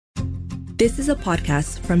This is a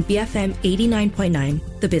podcast from BFM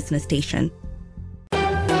 89.9, the business station.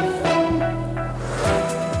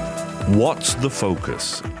 What's the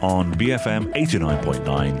Focus on BFM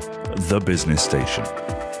 89.9, the business station?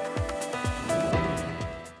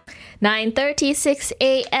 9:36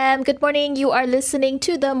 a.m. Good morning. You are listening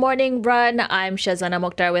to The Morning Run. I'm Shazana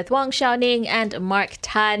Mokhtar with Wang Xiaoning and Mark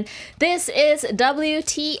Tan. This is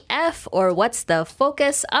WTF, or What's the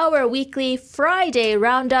Focus, our weekly Friday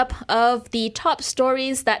roundup of the top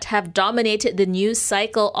stories that have dominated the news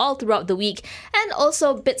cycle all throughout the week, and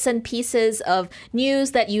also bits and pieces of news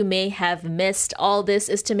that you may have missed. All this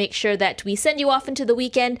is to make sure that we send you off into the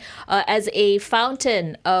weekend as a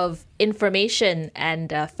fountain of information and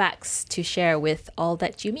facts to share with all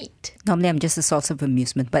that you meet. Normally, I'm just a source of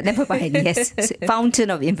amusement, but never mind. Yes, fountain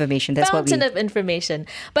of information. That's fountain of information.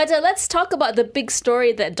 But let's talk about the big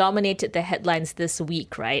story that dominated the headlines this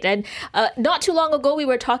week, right? And not too long ago, we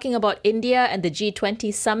were talking about India and the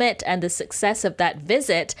G20 summit and the success of that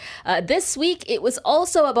visit. This week, it was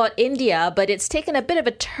also about India, but it's taken a bit of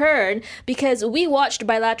a turn because we watched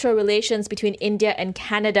bilateral relations between India and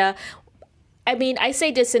Canada. I mean, I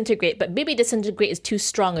say disintegrate, but maybe disintegrate is too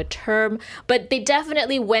strong a term. But they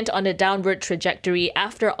definitely went on a downward trajectory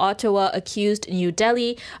after Ottawa accused New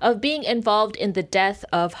Delhi of being involved in the death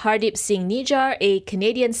of Hardeep Singh Nijjar, a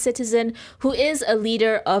Canadian citizen who is a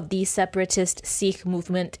leader of the separatist Sikh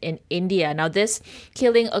movement in India. Now, this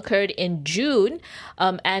killing occurred in June,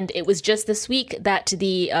 and it was just this week that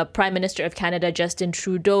the Prime Minister of Canada, Justin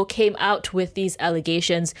Trudeau, came out with these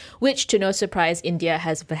allegations, which, to no surprise, India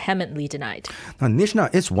has vehemently denied. Now,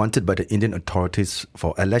 Nijjar is wanted by the Indian authorities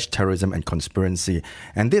for alleged terrorism and conspiracy.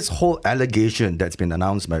 And this whole allegation that's been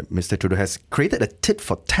announced by Mr. Trudeau has created a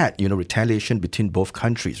tit-for-tat, retaliation between both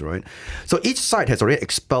countries, right? So each side has already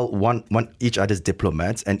expelled one each other's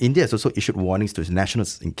diplomats, and India has also issued warnings to its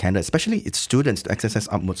nationals in Canada, especially its students, to exercise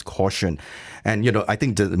utmost caution. And, I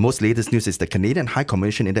think the most latest news is the Canadian High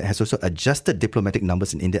Commission in India has also adjusted diplomatic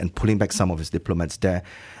numbers in India and pulling back some of its diplomats there.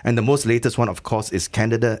 And the most latest one, of course, is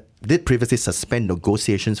Canada did previously suspend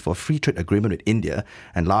negotiations for a free trade agreement with India,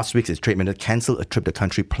 and last week its trade minister cancelled a trip the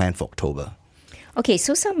country planned for October. Okay,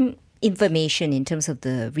 so some information in terms of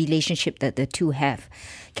the relationship that the two have.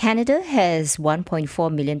 Canada has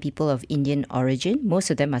 1.4 million people of Indian origin. Most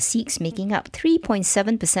of them are Sikhs, making up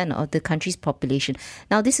 3.7% of the country's population.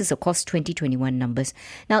 Now, this is, of course, 2021 numbers.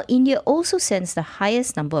 Now, India also sends the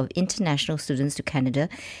highest number of international students to Canada.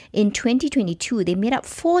 In 2022, they made up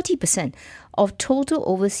 40% of total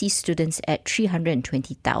overseas students at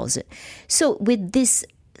 320,000. So with this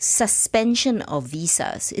suspension of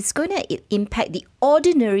visas, it's going to impact the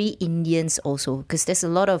ordinary Indians also, because there's a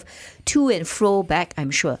lot of to and fro back, I'm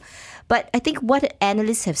sure. But I think what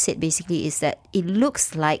analysts have said basically is that it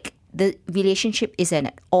looks like the relationship is at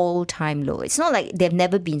an all-time low. It's not like they've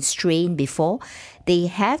never been strained before. They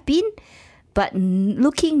have been, but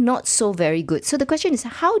looking not so very good. So the question is,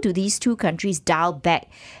 how do these two countries dial back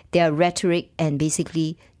their rhetoric and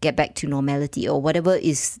basically get back to normality, or whatever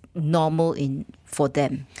is normal for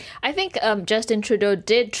them? I think Justin Trudeau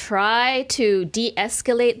did try to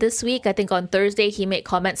de-escalate this week. I think on Thursday he made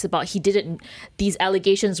comments about these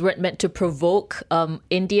allegations weren't meant to provoke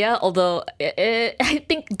India, although I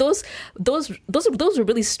think those were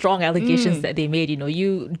really strong allegations that they made.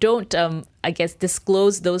 You don't I guess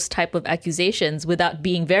disclose those type of accusations without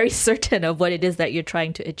being very certain of what it is that you're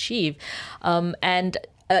trying to achieve.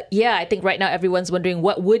 I think right now everyone's wondering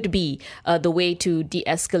what would be the way to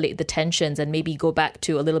de-escalate the tensions and maybe go back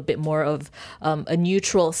to a little bit more of a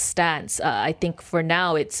neutral stance. I think for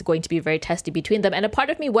now it's going to be very testy between them. And a part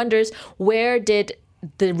of me wonders, where did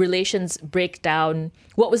the relations break down?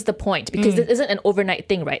 What was the point? Because this isn't an overnight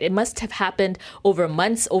thing, right? It must have happened over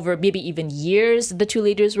months, over maybe even years. The two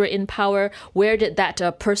leaders were in power. Where did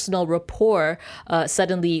that personal rapport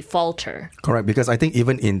suddenly falter? Correct, because I think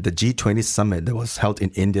even in the G20 summit that was held in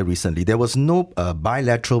India recently, there was no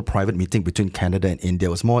bilateral private meeting between Canada and India.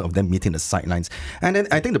 It was more of them meeting the sidelines. And then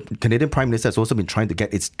I think the Canadian Prime Minister has also been trying to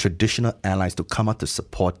get its traditional allies to come out to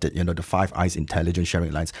support it, the Five Eyes intelligence sharing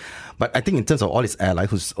alliance. But I think in terms of all its allies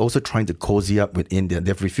who's also trying to cozy up with India,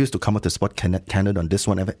 they've refused to come out to support Canada on this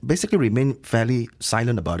one and basically remain fairly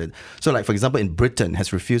silent about it. So like, for example, in Britain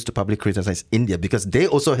has refused to publicly criticize India because they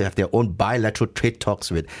also have their own bilateral trade talks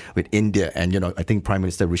with India. And, I think Prime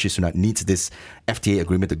Minister Rishi Sunak needs this FTA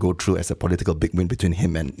agreement to go through as a political big win between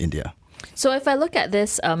him and India. So if I look at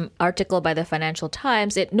this article by the Financial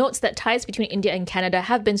Times, it notes that ties between India and Canada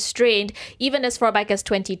have been strained even as far back as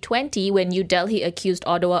 2020, when New Delhi accused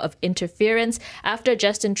Ottawa of interference after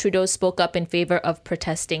Justin Trudeau spoke up in favor of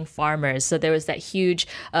protesting farmers. So there was that huge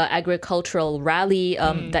agricultural rally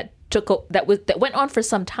that that went on for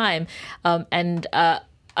some time, and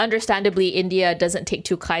understandably, India doesn't take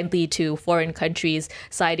too kindly to foreign countries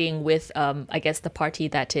siding with, I guess, the party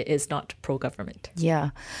that is not pro-government.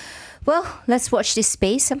 Yeah. Well, let's watch this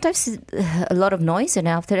space. Sometimes a lot of noise, and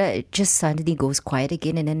after that, it just suddenly goes quiet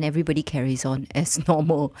again, and then everybody carries on as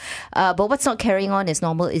normal. But what's not carrying on as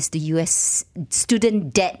normal is the US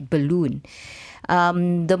student debt balloon.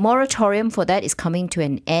 The moratorium for that is coming to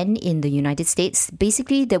an end in the United States.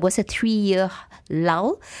 Basically, there was a 3-year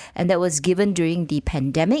lull, and that was given during the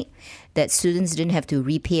pandemic, that students didn't have to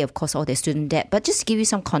repay, of course, all their student debt. But just to give you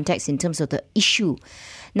some context in terms of the issue.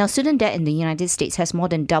 Now, student debt in the United States has more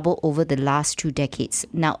than doubled over the last 2 decades.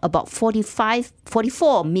 Now, about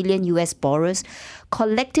 44 million US borrowers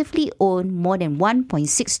collectively own more than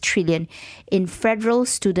 1.6 trillion in federal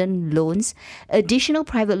student loans. Additional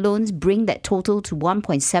private loans bring that total to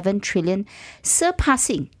 1.7 trillion,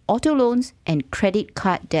 surpassing auto loans and credit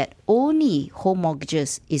card debt. Only home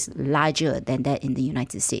mortgages is larger than that in the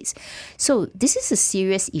United States. So this is a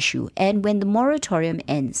serious issue. And when the moratorium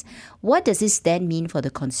ends, what does this then mean for the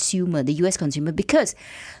consumer, the US consumer? Because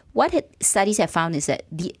what studies have found is that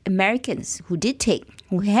the Americans who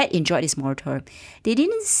had enjoyed this moratorium, they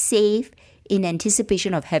didn't save in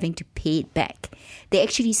anticipation of having to pay it back. They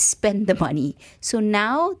actually spent the money. So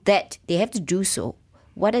now that they have to do so,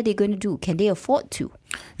 what are they going to do? Can they afford to?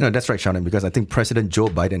 That's right, Shannon, because I think President Joe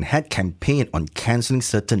Biden had campaigned on cancelling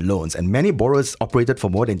certain loans, and many borrowers operated for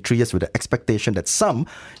more than 3 years with the expectation that some,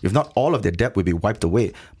 if not all of their debt, will be wiped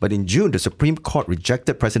away. But in June, the Supreme Court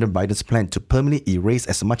rejected President Biden's plan to permanently erase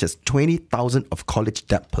as much as $20,000 of college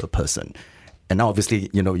debt per person. And now, obviously,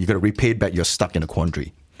 you got to repay it back. You're stuck in a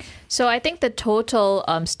quandary. So I think the total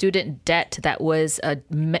student debt that was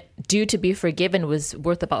due to be forgiven was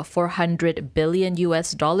worth about $400 billion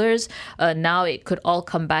US dollars. Now it could all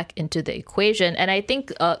come back into the equation. And I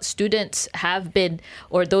think students have been,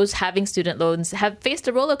 or those having student loans have faced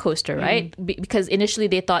a roller coaster, right? Because initially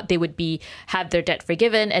they thought they would have their debt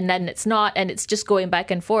forgiven, and then it's not, and it's just going back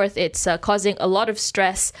and forth. It's causing a lot of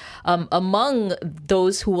stress among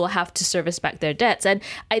those who will have to service back their debts. And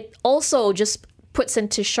I also just puts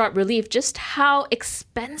into sharp relief just how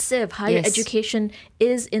expensive higher education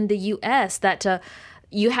is in the US, that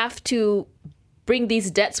you have to bring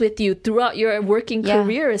these debts with you throughout your working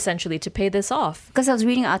career, essentially, to pay this off. Because I was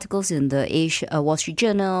reading articles in the Wall Street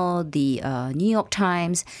Journal, the New York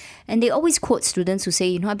Times, and they always quote students who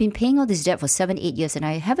say, I've been paying all this debt for 7-8 years and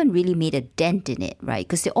I haven't really made a dent in it, right?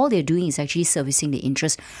 Because all they're doing is actually servicing the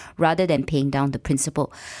interest rather than paying down the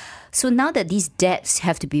principal. So now that these debts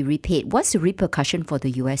have to be repaid, what's the repercussion for the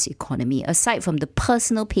US economy? Aside from the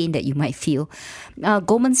personal pain that you might feel,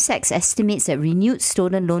 Goldman Sachs estimates that renewed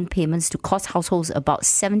student loan payments to cost households about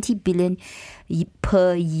 $70 billion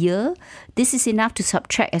per year. This is enough to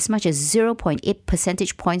subtract as much as 0.8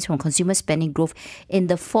 percentage points from consumer spending growth in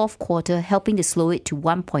the fourth quarter, helping to slow it to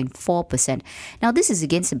 1.4%. Now, this is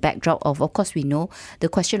against the backdrop of course, we know the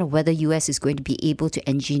question of whether US is going to be able to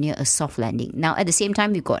engineer a soft landing. Now, at the same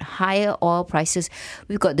time, we've got higher oil prices.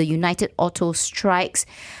 We've got the United Auto strikes.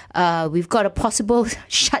 We've got a possible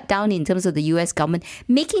shutdown in terms of the US government,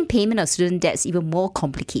 making payment of student debts even more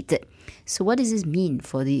complicated. So what does this mean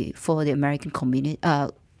for the American community?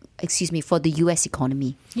 For the US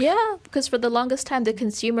economy? Yeah, because for the longest time, the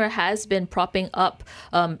consumer has been propping up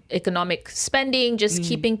economic spending, just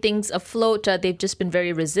keeping things afloat. They've just been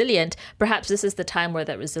very resilient. Perhaps this is the time where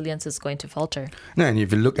that resilience is going to falter. No, and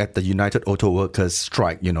if you look at the United Auto Workers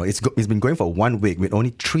strike, it's been going for 1 week with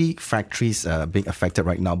only 3 factories being affected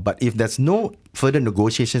right now. But if there's no further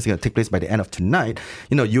negotiations going to take place by the end of tonight,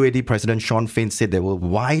 UAD President Sean Fain said they will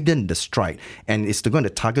widen the strike, and it's going to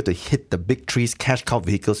target to hit the big 3's cash cow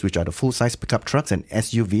vehicles, which are the full-size pickup trucks and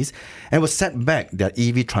SUVs, and will set back their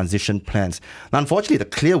EV transition plans. Now, unfortunately, the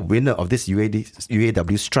clear winner of this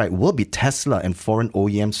UAW strike will be Tesla and foreign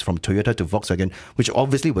OEMs from Toyota to Volkswagen, which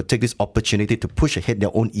obviously will take this opportunity to push ahead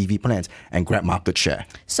their own EV plans and grab market share.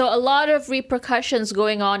 So a lot of repercussions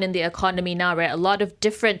going on in the economy now, right? A lot of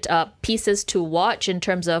different pieces to watch in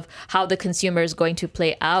terms of how the consumer is going to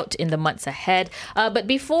play out in the months ahead. But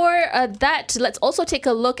before that, let's also take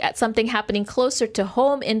a look at something happening closer to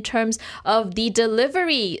home in terms of the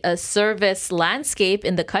delivery service landscape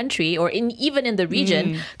in the country, or even in the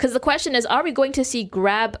region. Because the question is, are we going to see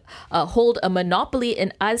Grab hold a monopoly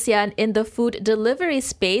in ASEAN in the food delivery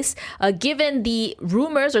space? Given the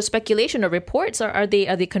rumors or speculation or reports, are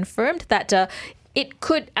they confirmed that it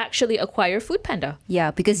could actually acquire Foodpanda?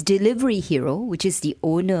 Yeah, because Delivery Hero, which is the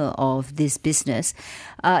owner of this business,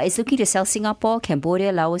 is looking to sell Singapore,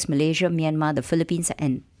 Cambodia, Laos, Malaysia, Myanmar, the Philippines,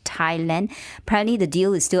 and Thailand. Apparently, the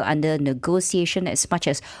deal is still under negotiation. As much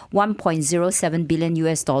as $1.07 billion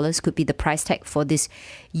US dollars could be the price tag for this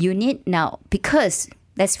unit. Now, because,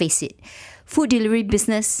 let's face it, food delivery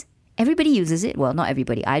business, everybody uses it. Well, not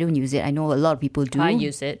everybody. I don't use it. I know a lot of people do. I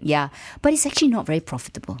use it. Yeah. But it's actually not very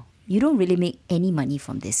profitable. You don't really make any money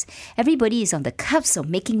from this. Everybody is on the cusp of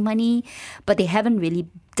making money, but they haven't really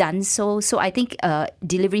done so. So I think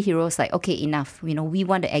Delivery Hero is like, okay, enough. You know, we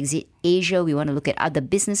want to exit Asia. We want to look at other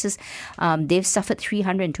businesses. They've suffered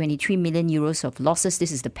 323 million euros of losses.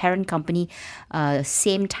 This is the parent company,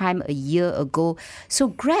 same time a year ago. So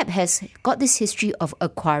Grab has got this history of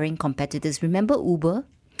acquiring competitors. Remember Uber?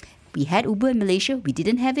 We had Uber in Malaysia. We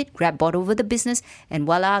didn't have it. Grab bought over the business, and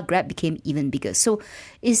voila, Grab became even bigger. So,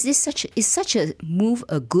 is such a move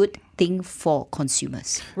a good thing for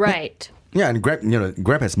consumers? Right. Yeah, and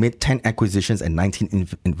Grab has made 10 acquisitions and 19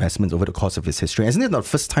 investments over the course of its history. Isn't it not the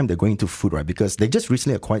first time they're going into food, right? Because they just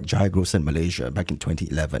recently acquired Jaya Grocer in Malaysia back in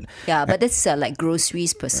 2011. Yeah, but that's like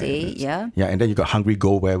groceries per se, right, yeah? Yeah, and then you got Hungry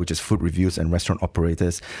GoWare, which is food reviews and restaurant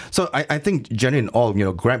operators. So I think, generally in all,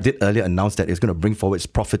 Grab did earlier announce that it's going to bring forward its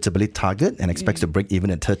profitability target and expects to break even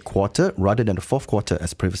in third quarter rather than the fourth quarter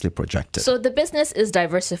as previously projected. So the business is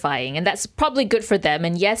diversifying, and that's probably good for them.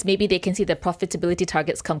 And yes, maybe they can see the profitability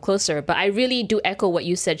targets come closer, but I really do echo what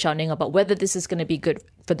you said, Xiao Ning, about whether this is going to be good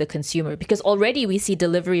for the consumer, because already we see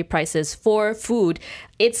delivery prices for food,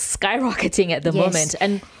 it's skyrocketing at the moment.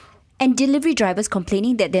 And delivery drivers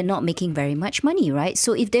complaining that they're not making very much money, right?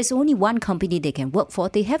 So if there's only one company they can work for,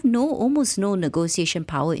 they have almost no negotiation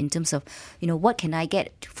power in terms of, what can I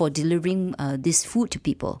get for delivering this food to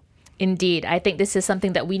people? Indeed. I think this is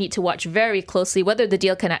something that we need to watch very closely, whether the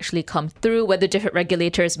deal can actually come through, whether different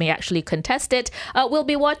regulators may actually contest it. We'll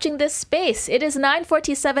be watching this space. It is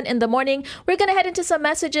 9:47 in the morning. We're going to head into some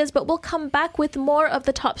messages, but we'll come back with more of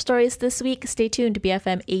the top stories this week. Stay tuned to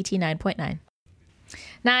BFM 89.9.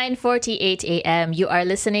 9:48 a.m. You are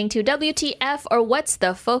listening to WTF, or What's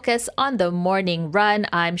the Focus on the Morning Run.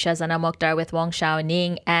 I'm Shazana Mokhtar with Wong Xiao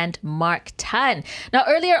Ning and Mark Tan. Now,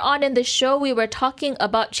 earlier on in the show, we were talking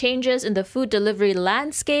about changes in the food delivery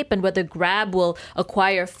landscape and whether Grab will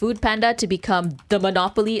acquire Foodpanda to become the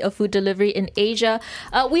monopoly of food delivery in Asia.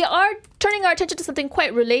 We are turning our attention to something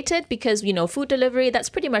quite related because, food delivery, that's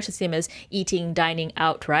pretty much the same as eating, dining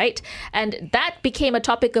out, right? And that became a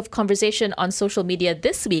topic of conversation on social media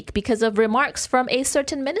this week because of remarks from a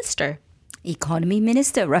certain minister. Economy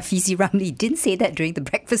Minister Rafizi Ramli didn't say that during the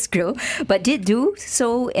breakfast grill, but did do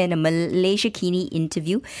so in a Malaysia Kini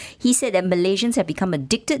interview. He said that Malaysians have become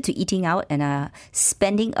addicted to eating out and are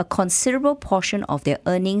spending a considerable portion of their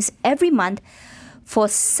earnings every month for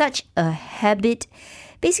such a habit.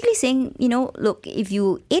 Basically saying, look, if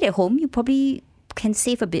you ate at home, you probably can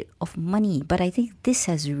save a bit of money. But I think this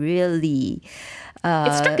has really...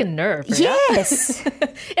 it struck a nerve, right? Yes.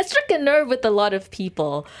 It struck a nerve with a lot of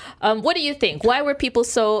people. What do you think? Why were people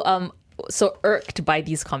so irked by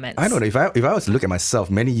these comments? I don't know. If I was to look at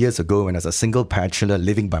myself many years ago when I was a single bachelor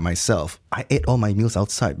living by myself, I ate all my meals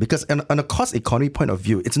outside. Because on a cost economy point of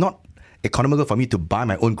view, it's not economical for me to buy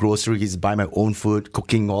my own groceries, buy my own food,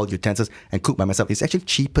 cooking all utensils, and cook by myself. It's actually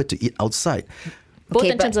cheaper to eat outside. Both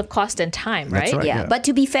in terms of cost and time, right? That's right, Yeah, but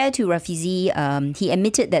to be fair to Rafizi, he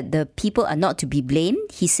admitted that the people are not to be blamed.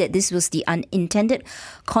 He said this was the unintended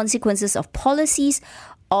consequences of policies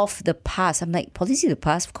of the past. I'm like, policies of the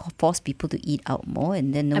past force people to eat out more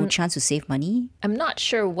and then no chance to save money? I'm not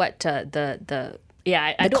sure what I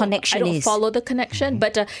don't connection follow the connection,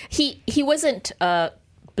 but he wasn't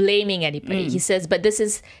blaming anybody. He says, but this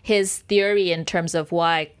is his theory in terms of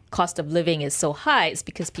why cost of living is so high. It's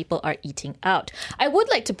because people are eating out. I would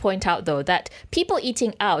like to point out, though, that people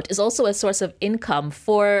eating out is also a source of income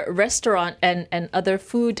for restaurant and other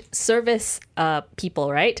food service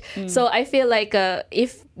people, right? So I feel like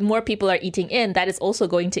if more people are eating in, that is also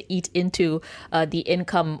going to eat into the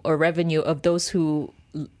income or revenue of those who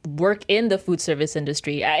work in the food service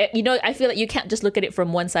industry. I feel like you can't just look at it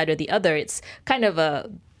from one side or the other. It's kind of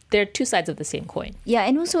they're two sides of the same coin. Yeah,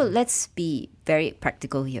 and also let's be very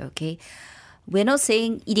practical here, okay? We're not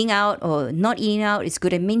saying eating out or not eating out is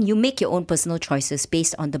good. I mean, you make your own personal choices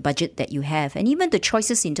based on the budget that you have. And even the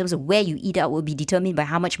choices in terms of where you eat out will be determined by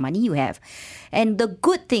how much money you have. And the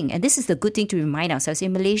good thing, and this is the good thing to remind ourselves,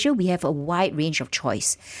 in Malaysia, we have a wide range of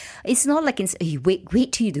choice. It's not like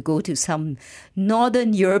wait till you go to some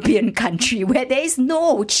northern European country where there is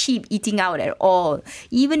no cheap eating out at all.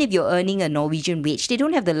 Even if you're earning a Norwegian wage, they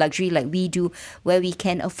don't have the luxury like we do where we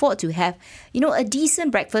can afford to have, a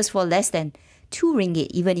decent breakfast for less than RM2,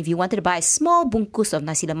 even if you wanted to buy a small bungkus of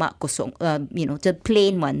nasi lemak kosong, the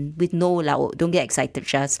plain one with no lauk. Don't get excited,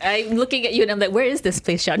 Shaz. I'm looking at you and I'm like, where is this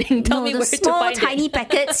place, Xiaoning? Tell me the where small, to find tiny it.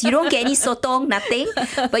 packets. You don't get any sotong, nothing,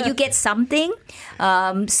 but you get something.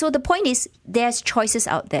 So the point is, there's choices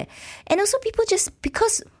out there. And also people just,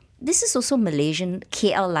 because this is also Malaysian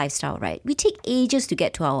KL lifestyle, right? We take ages to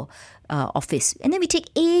get to our office, and then we take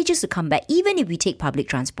ages to come back, even if we take public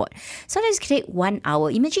transport. Sometimes it can take 1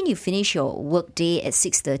 hour. Imagine you finish your work day at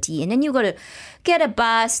 6:30, and then you got to get a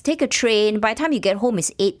bus, take a train. By the time you get home,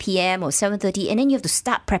 it's 8 p.m. or 7:30, and then you have to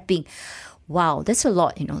start prepping. Wow, that's a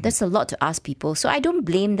lot, that's a lot to ask people. So I don't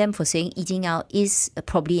blame them for saying eating out is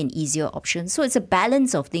probably an easier option. So it's a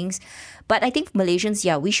balance of things. But I think Malaysians,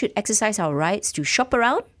 we should exercise our rights to shop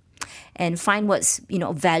around and find what's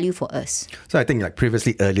value for us. So I think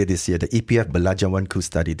previously earlier this year, the EPF Belajawanku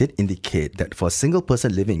study did indicate that for a single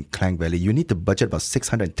person living in Klang Valley, you need to budget about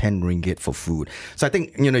 610 ringgit for food. So I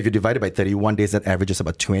think, if you divide it by 31 days, that averages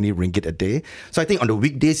about 20 ringgit a day. So I think on the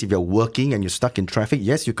weekdays, if you're working and you're stuck in traffic,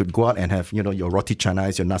 yes, you could go out and have, your roti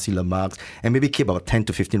canais, your nasi lemak, and maybe keep about 10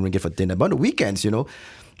 to 15 ringgit for dinner. But on the weekends,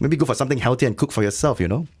 maybe go for something healthy and cook for yourself,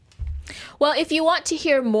 Well, if you want to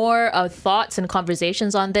hear more thoughts and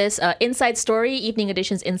conversations on this, Inside Story, Evening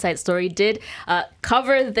Edition's Inside Story did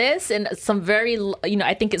cover this in some very,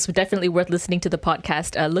 I think it's definitely worth listening to the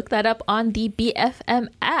podcast. Look that up on the BFM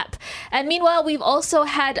app. And meanwhile, we've also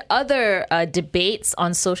had other debates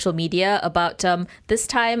on social media about this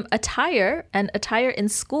time attire in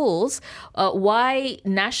schools, why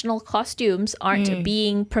national costumes aren't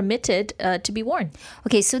being permitted to be worn.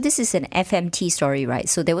 Okay, so this is an FMT story, right?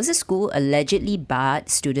 So there was a school allegedly barred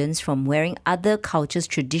students from wearing other cultures'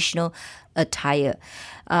 traditional attire.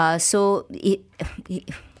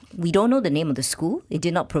 We don't know the name of the school. It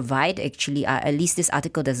did not provide, actually, at least this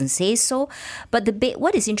article doesn't say so. But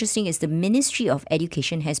what is interesting is the Ministry of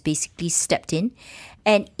Education has basically stepped in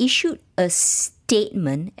and issued a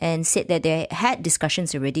statement and said that they had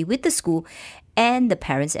discussions already with the school and the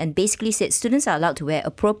parents, and basically said students are allowed to wear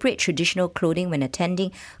appropriate traditional clothing when attending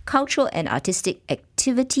cultural and artistic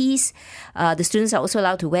activities. The students are also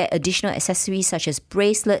allowed to wear additional accessories such as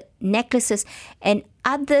bracelet, necklaces, and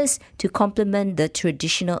others to complement the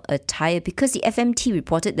traditional attire, because the FMT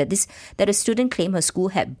reported that a student claimed her school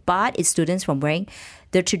had barred its students from wearing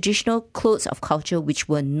the traditional clothes of culture which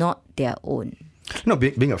were not their own.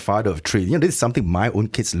 Being a father of three, this is something my own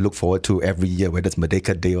kids look forward to every year, whether it's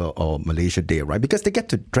Merdeka Day or Malaysia Day, right? Because they get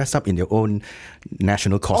to dress up in their own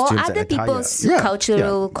national costumes or other and attire. people's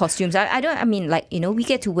cultural costumes. We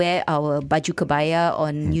get to wear our baju kebaya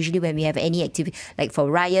on usually when we have any activity, like for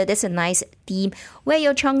Raya, there's a nice theme. Wear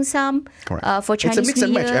your cheongsam for Chinese New Year. It's a mix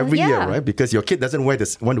and match every year, right? Because your kid doesn't want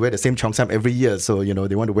to wear the same cheongsam every year, so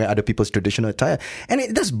they want to wear other people's traditional attire, and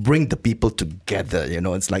it does bring the people together.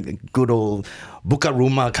 It's like a good old buka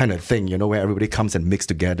rumah kind of thing, where everybody comes and mix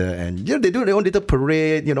together, and they do their own little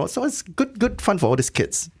parade, so it's good fun for all these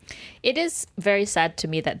kids. It is very sad to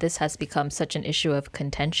me that this has become such an issue of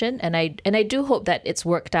contention, and I do hope that it's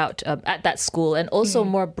worked out at that school, and also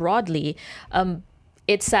more broadly.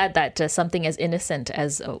 It's sad that something as innocent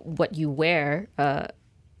as what you wear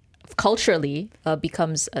culturally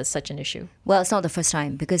becomes such an issue. Well, it's not the first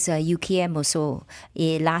time, because UKM also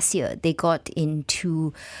last year they got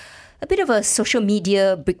into a bit of a social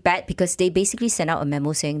media brickbat, because they basically sent out a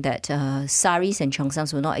memo saying that saris and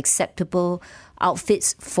cheongsams were not acceptable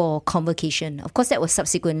outfits for convocation. Of course, that was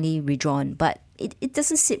subsequently redrawn, but it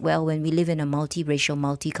doesn't sit well when we live in a multiracial,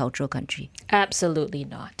 multicultural country. Absolutely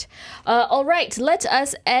not. All right, let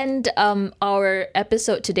us end our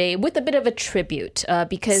episode today with a bit of a tribute,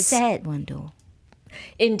 because... Sad one, though.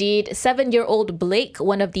 Indeed, 7-year-old Blake,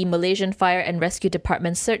 one of the Malaysian Fire and Rescue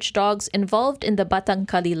Department's search dogs involved in the Batang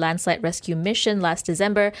Kali landslide rescue mission last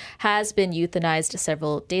December, has been euthanized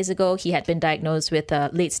several days ago. He had been diagnosed with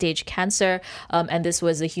late-stage cancer, and this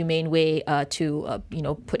was a humane way to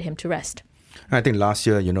put him to rest. I think last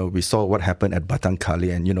year, we saw what happened at Batang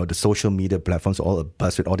Kali, and, the social media platforms are all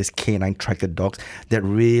abuzz with all these canine tracker dogs that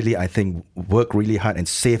really, I think, work really hard and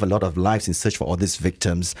save a lot of lives in search for all these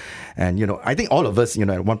victims. And, I think all of us,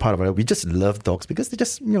 at one part of our life, we just love dogs because they're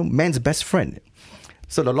just, man's best friend.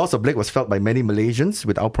 So the loss of Blake was felt by many Malaysians,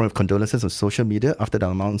 with outpouring of condolences on social media after the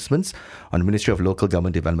announcements on the Ministry of Local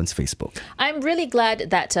Government Development's Facebook. I'm really glad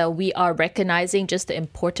that we are recognizing just the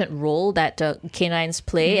important role that canines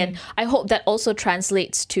play. And I hope that also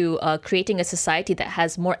translates to creating a society that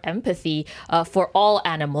has more empathy for all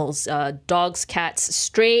animals, dogs, cats,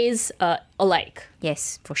 strays, alike.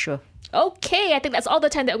 Yes, for sure. Okay, I think that's all the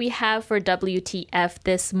time that we have for WTF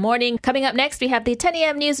this morning. Coming up next, we have the 10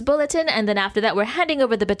 a.m. news bulletin, and then after that, we're handing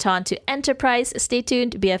over the baton to Enterprise. Stay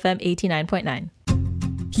tuned, BFM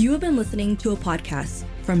 89.9. You have been listening to a podcast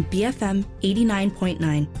from BFM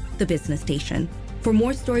 89.9, the business station. For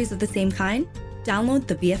more stories of the same kind, download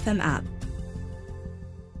the BFM app.